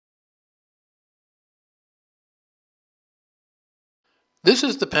This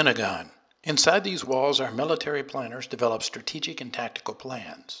is the Pentagon. Inside these walls, our military planners develop strategic and tactical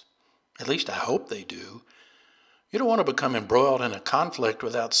plans. At least I hope they do. You don't want to become embroiled in a conflict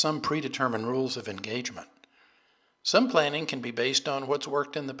without some predetermined rules of engagement. Some planning can be based on what's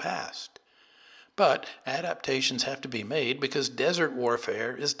worked in the past. But adaptations have to be made because desert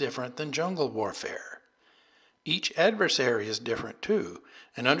warfare is different than jungle warfare. Each adversary is different too,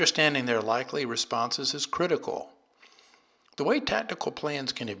 and understanding their likely responses is critical. The way tactical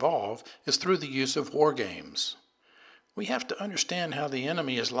plans can evolve is through the use of war games. We have to understand how the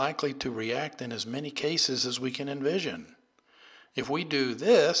enemy is likely to react in as many cases as we can envision. If we do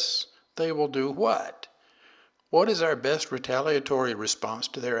this, they will do what? What is our best retaliatory response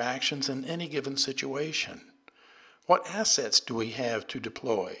to their actions in any given situation? What assets do we have to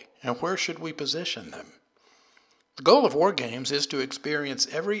deploy, and where should we position them? The goal of war games is to experience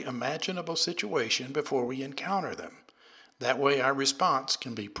every imaginable situation before we encounter them. That way our response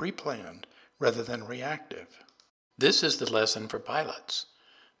can be pre-planned rather than reactive. This is the lesson for pilots.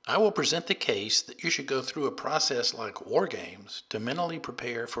 I will present the case that you should go through a process like war games to mentally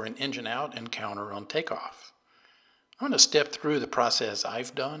prepare for an engine-out encounter on takeoff. I'm going to step through the process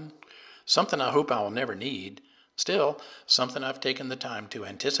I've done, something I hope I will never need, still something I've taken the time to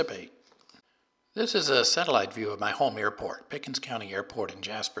anticipate. This is a satellite view of my home airport, Pickens County Airport in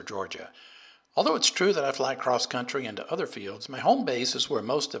Jasper, Georgia. Although it's true that I fly cross-country into other fields, my home base is where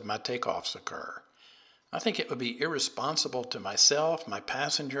most of my takeoffs occur. I think it would be irresponsible to myself, my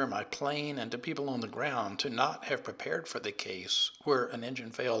passenger, my plane, and to people on the ground to not have prepared for the case where an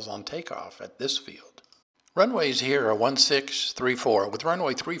engine fails on takeoff at this field. Runways here are 1634, with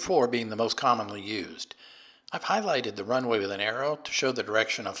runway 34 being the most commonly used. I've highlighted the runway with an arrow to show the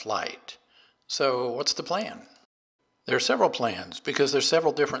direction of flight. So what's the plan? There are several plans because there are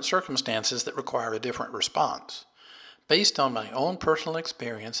several different circumstances that require a different response. Based on my own personal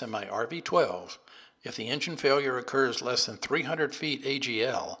experience in my RV-12, if the engine failure occurs less than 300 feet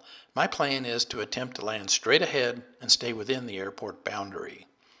AGL, my plan is to attempt to land straight ahead and stay within the airport boundary.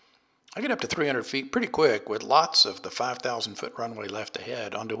 I get up to 300 feet pretty quick with lots of the 5,000-foot runway left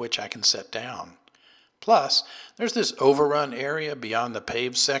ahead onto which I can set down. Plus, there's this overrun area beyond the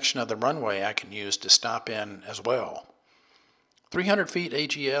paved section of the runway I can use to stop in as well. 300 feet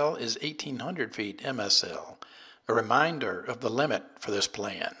AGL is 1,800 feet MSL, a reminder of the limit for this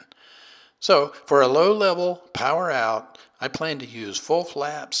plan. So, for a low-level power out, I plan to use full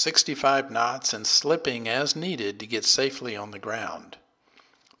flap, 65 knots, and slipping as needed to get safely on the ground.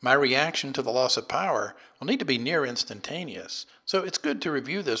 My reaction to the loss of power will need to be near instantaneous, so it's good to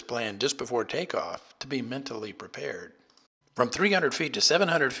review this plan just before takeoff to be mentally prepared. From 300 feet to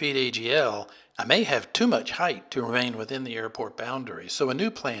 700 feet AGL, I may have too much height to remain within the airport boundary, so a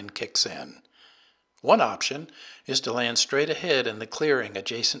new plan kicks in. One option is to land straight ahead in the clearing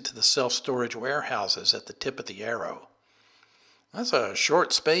adjacent to the self-storage warehouses at the tip of the arrow. That's a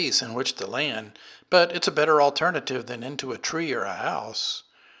short space in which to land, but it's a better alternative than into a tree or a house.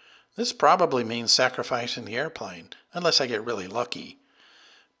 This probably means sacrificing the airplane, unless I get really lucky.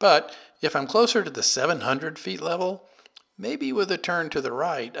 But if I'm closer to the 700 feet level, maybe with a turn to the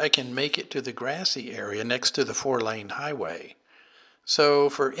right, I can make it to the grassy area next to the 4-lane highway. So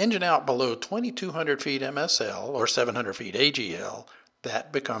for engine out below 2,200 feet MSL or 700 feet AGL,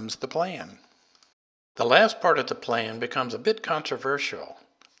 that becomes the plan. The last part of the plan becomes a bit controversial.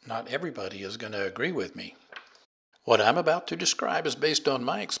 Not everybody is going to agree with me. What I'm about to describe is based on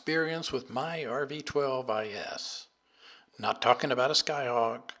my experience with my RV-12IS. Not talking about a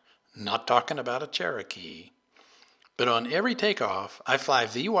Skyhawk, not talking about a Cherokee. But on every takeoff, I fly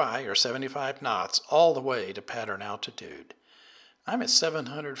VY or 75 knots all the way to pattern altitude. I'm at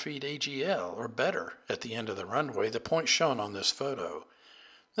 700 feet AGL or better at the end of the runway, the point shown on this photo.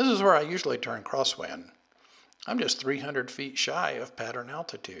 This is where I usually turn crosswind. I'm just 300 feet shy of pattern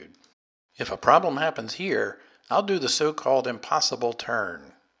altitude. If a problem happens here, I'll do the so-called impossible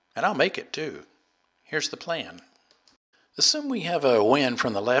turn, and I'll make it too. Here's the plan. Assume we have a wind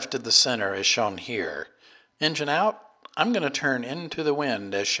from the left of the center as shown here. Engine out, I'm going to turn into the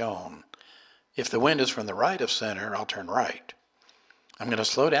wind as shown. If the wind is from the right of center, I'll turn right. I'm going to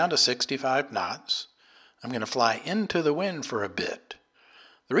slow down to 65 knots. I'm going to fly into the wind for a bit.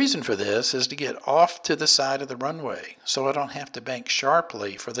 The reason for this is to get off to the side of the runway so I don't have to bank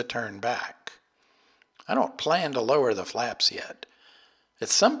sharply for the turn back. I don't plan to lower the flaps yet. At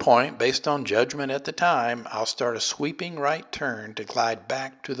some point, based on judgment at the time, I'll start a sweeping right turn to glide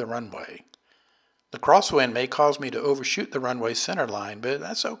back to the runway. The crosswind may cause me to overshoot the runway center line, but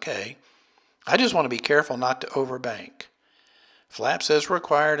that's okay. I just want to be careful not to overbank. Flaps as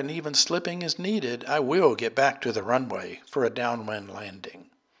required and even slipping as needed, I will get back to the runway for a downwind landing.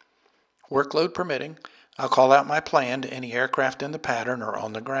 Workload permitting, I'll call out my plan to any aircraft in the pattern or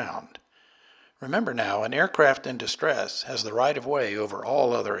on the ground. Remember now, an aircraft in distress has the right of way over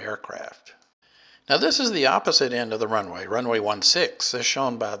all other aircraft. Now this is the opposite end of the runway, runway 16, as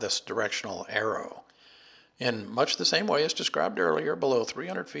shown by this directional arrow. In much the same way as described earlier, below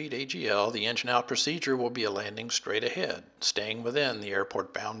 300 feet AGL, the engine out procedure will be a landing straight ahead, staying within the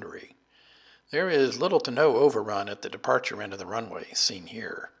airport boundary. There is little to no overrun at the departure end of the runway, seen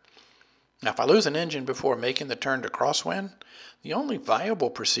here. Now if I lose an engine before making the turn to crosswind, the only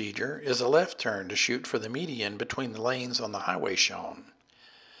viable procedure is a left turn to shoot for the median between the lanes on the highway shown.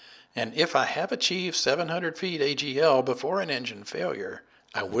 And if I have achieved 700 feet AGL before an engine failure,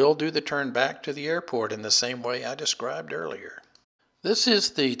 I will do the turn back to the airport in the same way I described earlier. This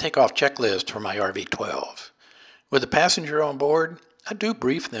is the takeoff checklist for my RV-12. With a passenger on board, I do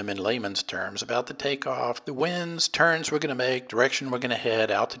brief them in layman's terms about the takeoff, the winds, turns we're going to make, direction we're going to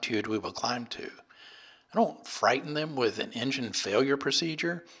head, altitude we will climb to. I don't frighten them with an engine failure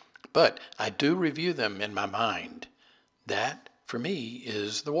procedure, but I do review them in my mind. That, for me,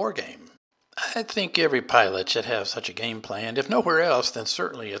 is the war game. I think every pilot should have such a game planned, if nowhere else, then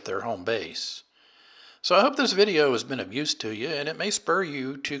certainly at their home base. So I hope this video has been of use to you, and it may spur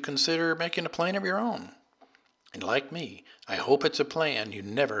you to consider making a plan of your own. And like me, I hope it's a plan you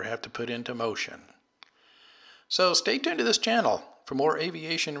never have to put into motion. So stay tuned to this channel for more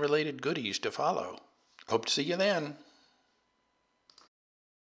aviation-related goodies to follow. Hope to see you then.